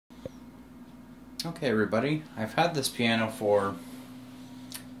Okay, everybody, I've had this piano for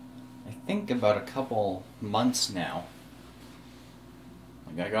I think about a couple months now.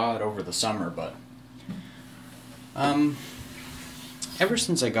 Like, I got it over the summer, but ever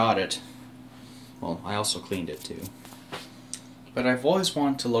since I got it, well, I also cleaned it too, but I've always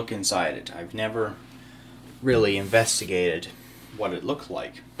wanted to look inside it. I've never really investigated what it looked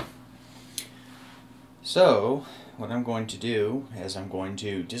like. So what I'm going to do is I'm going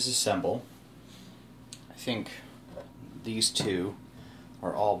to disassemble. I think these two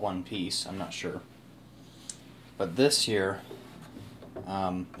are all one piece, I'm not sure. But this here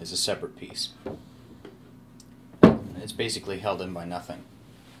is a separate piece. It's basically held in by nothing.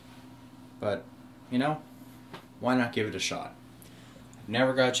 But, you know, why not give it a shot? I've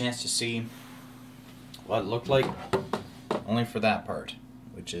never got a chance to see what it looked like, only for that part,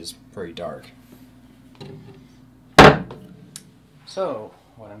 which is pretty dark. So,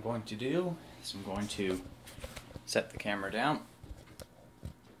 what I'm going to do is I'm going to set the camera down.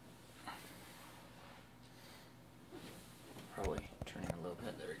 Probably turning a little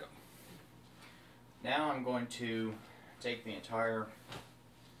bit, there we go. Now I'm going to take the entire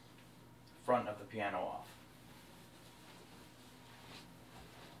front of the piano off.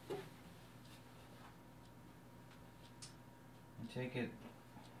 And take it,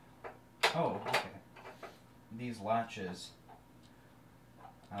 oh, okay. These latches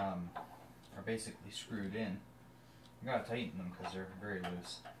are basically screwed in. You gotta tighten them because they're very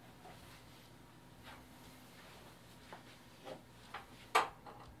loose.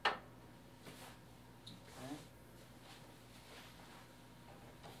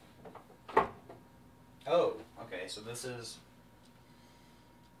 Okay. Oh, okay. So this is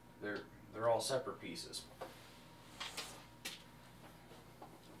they're all separate pieces.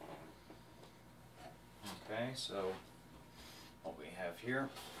 Okay, so what we have here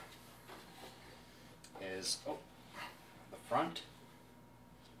is the front,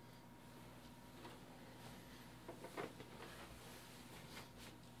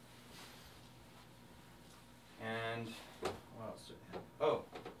 and what else do we have? Oh,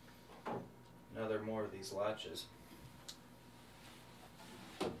 another more of these latches.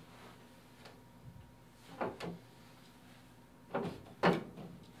 And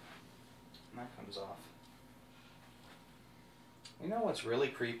that comes off. You know what's really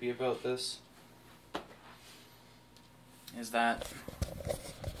creepy about this? Is that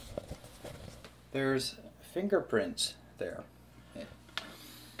there's fingerprints there. It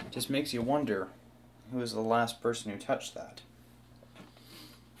just makes you wonder who was the last person who touched that.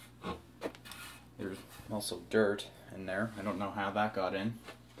 There's also dirt in there. I don't know how that got in,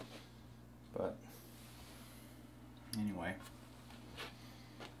 but anyway.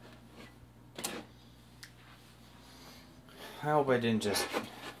 I hope I didn't just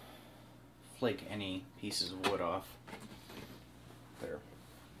flake any pieces of wood off. There.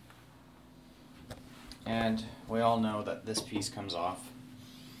 And we all know that this piece comes off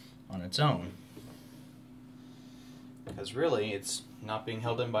on its own. Because really, it's not being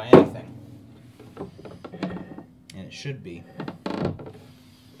held in by anything. And it should be.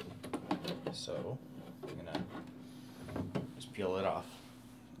 So, I'm gonna just peel it off.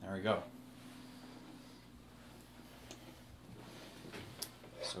 There we go.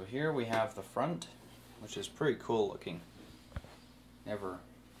 So here we have the front, which is pretty cool looking. Never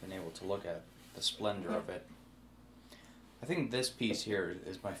been able to look at the splendor of it. I think this piece here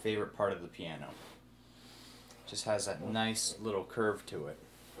is my favorite part of the piano. It just has that nice little curve to it.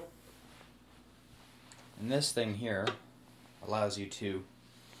 And this thing here allows you to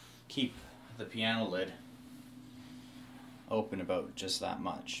keep the piano lid open about just that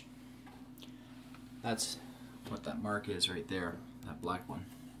much. That's what that mark is right there, that black one.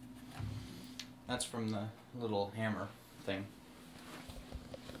 That's from the little hammer thing.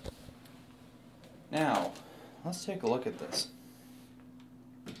 Now, let's take a look at this.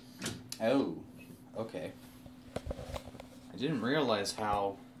 Oh, okay. I didn't realize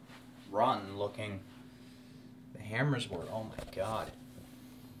how rotten looking the hammers were. Oh my god.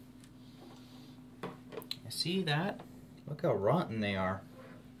 You see that? Look how rotten they are.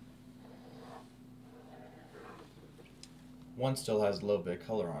 One still has a little bit of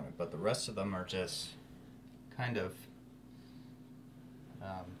color on it, but the rest of them are just kind of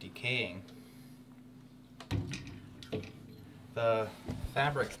decaying. The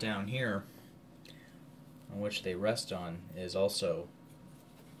fabric down here on which they rest on is also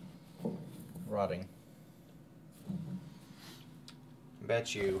rotting. I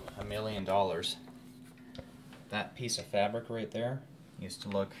bet you $1 million that piece of fabric right there used to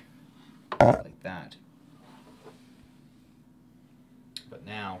look like that. But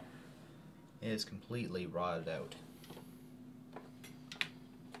now is completely rotted out.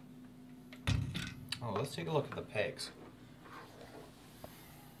 Oh, let's take a look at the pegs.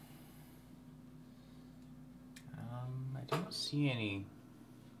 I don't see any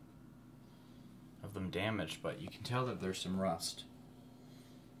of them damaged, but you can tell that there's some rust.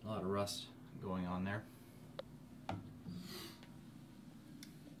 A lot of rust going on there.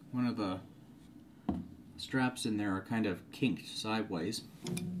 One of the straps in there are kind of kinked sideways.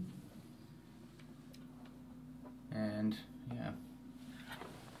 And yeah.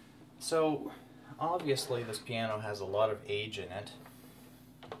 So obviously this piano has a lot of age in it.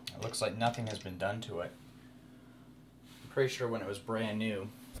 It looks like nothing has been done to it. I'm pretty sure when it was brand new,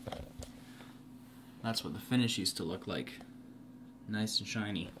 that's what the finish used to look like. Nice and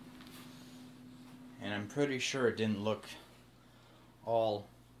shiny. And I'm pretty sure it didn't look all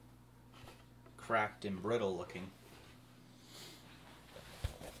cracked and brittle looking.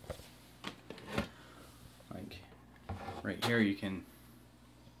 Like right here you can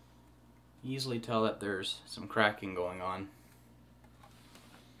easily tell that there's some cracking going on.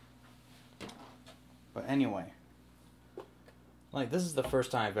 But anyway, like this is the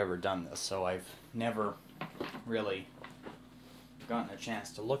first time I've ever done this, so I've never really gotten a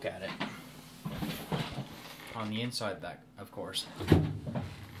chance to look at it on the inside, that of course.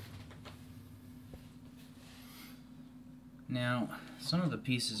 Now, some of the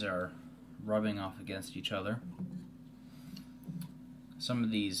pieces are rubbing off against each other. Some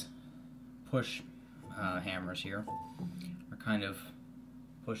of these push hammers here are kind of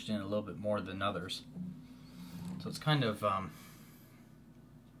pushed in a little bit more than others. So it's kind of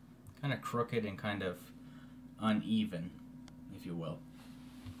crooked and kind of uneven, if you will.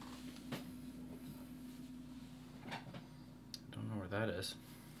 Don't know where that is.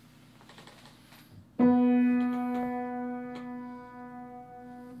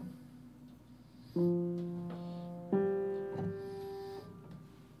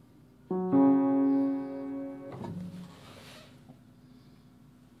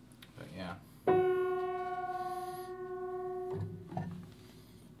 But yeah.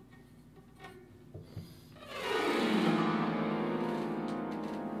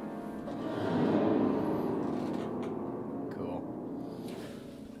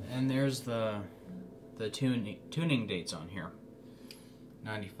 And there's the tuning dates on here.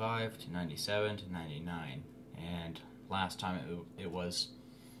 95 to 97 to 99. And last time it was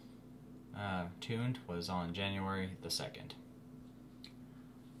tuned was on January the 2nd.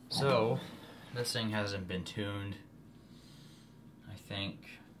 So this thing hasn't been tuned, I think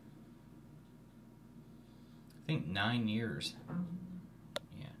 9 years.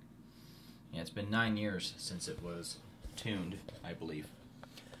 Yeah, it's been 9 years since it was tuned, I believe.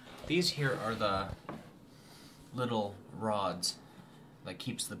 These here are the little rods that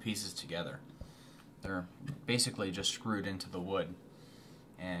keeps the pieces together. They're basically just screwed into the wood,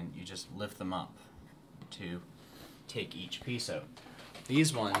 and you just lift them up to take each piece out.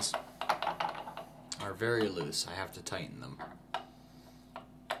 These ones are very loose. I have to tighten them.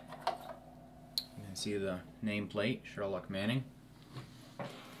 You can see the nameplate, Sherlock Manning.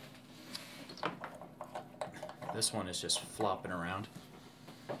 This one is just flopping around.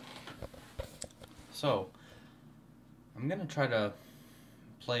 So, I'm going to try to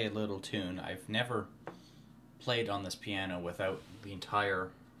play a little tune. I've never played on this piano without the entire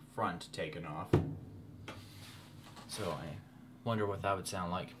front taken off. So I wonder what that would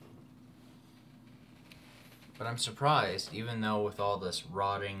sound like. But I'm surprised, even though with all this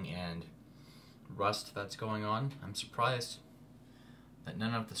rotting and rust that's going on, I'm surprised that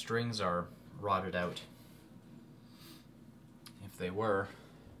none of the strings are rotted out. If they were,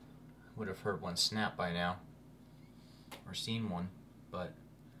 I would have heard one snap by now, or seen one, but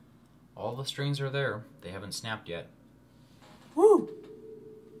all the strings are there. They haven't snapped yet. Woo!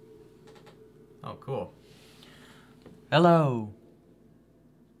 Oh, cool. Hello!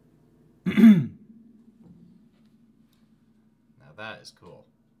 Now that is cool.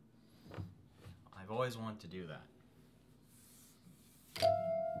 I've always wanted to do that.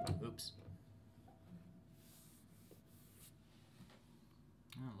 Oops.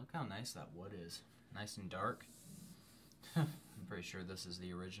 Oh, look how nice that wood is. Nice and dark. I'm pretty sure this is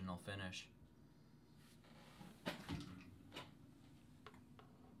the original finish. I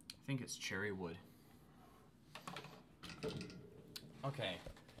think it's cherry wood. Okay,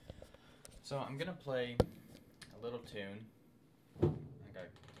 so I'm gonna play a little tune. I gotta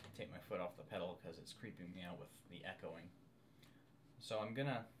take my foot off the pedal because it's creeping me out with the echoing. So I'm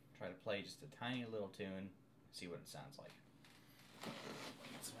gonna try to play just a tiny little tune, see what it sounds like.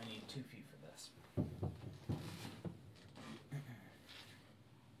 So I need 2 feet for this.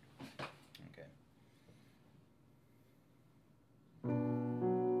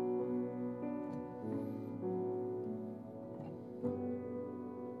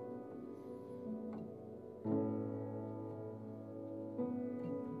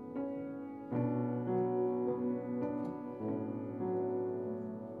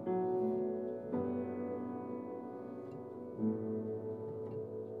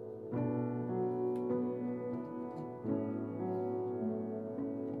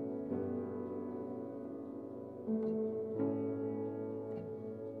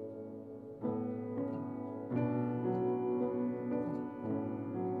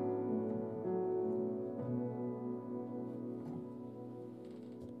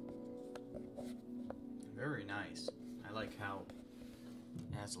 Very nice. I like how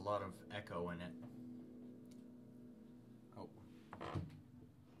it has a lot of echo in it. Oh.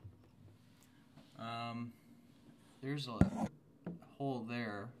 There's a hole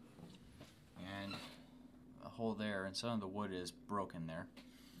there and a hole there, and some of the wood is broken there.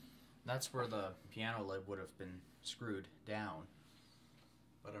 That's where the piano lid would have been screwed down.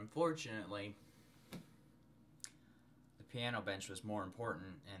 But unfortunately, the piano bench was more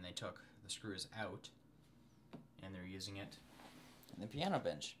important, and they took the screws out, and they're using it in the piano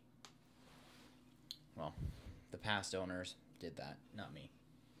bench. Well, the past owners did that, not me.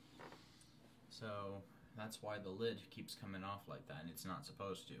 So that's why the lid keeps coming off like that, and it's not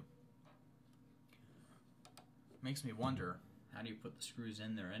supposed to. Makes me wonder, how do you put the screws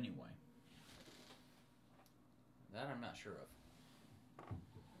in there anyway? That I'm not sure of.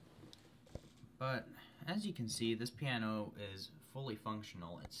 But as you can see, this piano is fully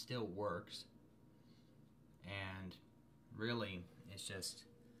functional. It still works. And really, it's just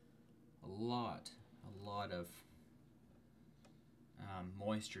a lot of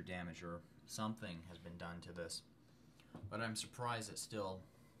moisture damage or something has been done to this. But I'm surprised it's still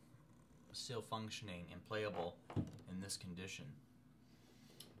functioning and playable in this condition.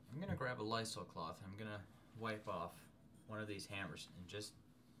 I'm gonna grab a Lysol cloth. I'm gonna wipe off one of these hammers and just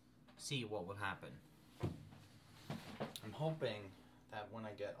see what will happen. I'm hoping that when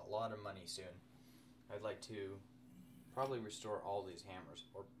I get a lot of money soon, I'd like to probably restore all these hammers,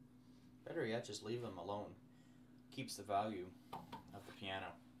 or better yet, just leave them alone. Keeps the value of the piano.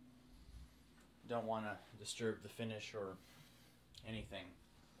 Don't want to disturb the finish or anything.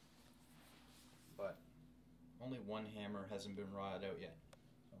 But only one hammer hasn't been rotted out yet.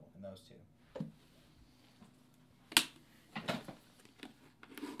 Oh, and those two.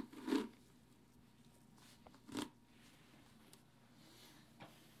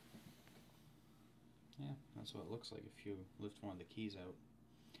 Yeah, that's what it looks like if you lift one of the keys out.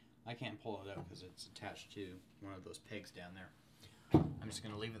 I can't pull it out because it's attached to one of those pegs down there. I'm just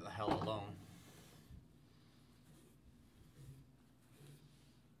going to leave it the hell alone.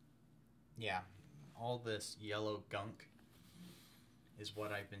 Yeah, all this yellow gunk is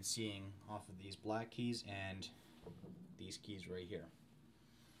what I've been seeing off of these black keys and these keys right here.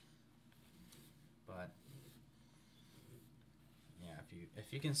 But yeah,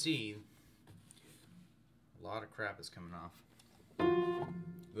 if you can see, a lot of crap is coming off.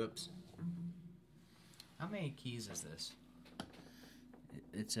 Whoops. How many keys is this?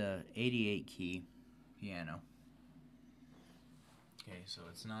 It's a 88 key piano. Okay, so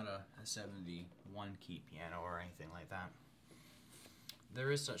it's not a 71 key piano or anything like that.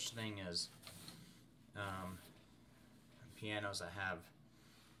 There is such thing as pianos that have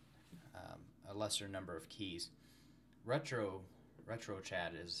a lesser number of keys. Retro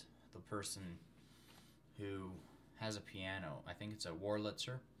Chad is the person who has a piano. I think it's a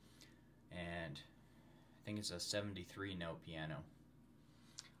Wurlitzer, and I think it's a 73 note piano.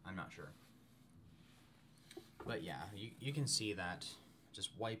 I'm not sure. But yeah, you can see that,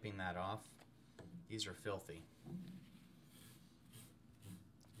 just wiping that off, these are filthy.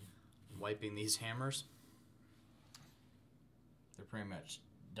 Wiping these hammers, they're pretty much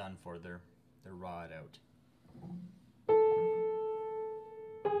done for. They're rotted out.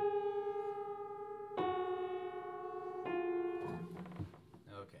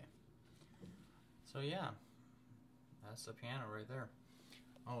 Okay. So yeah, that's the piano right there.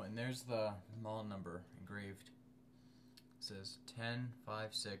 Oh, and there's the model number engraved. It says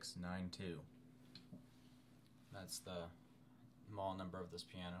 105692. That's the model number of this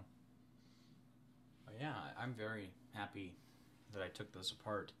piano. But yeah, I'm very happy that I took this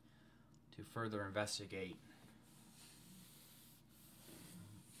apart to further investigate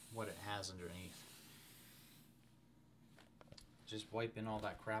what it has underneath. Just wiping all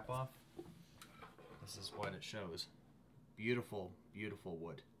that crap off, this is what it shows. Beautiful, beautiful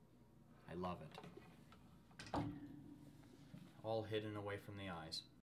wood. I love it. All hidden away from the eyes.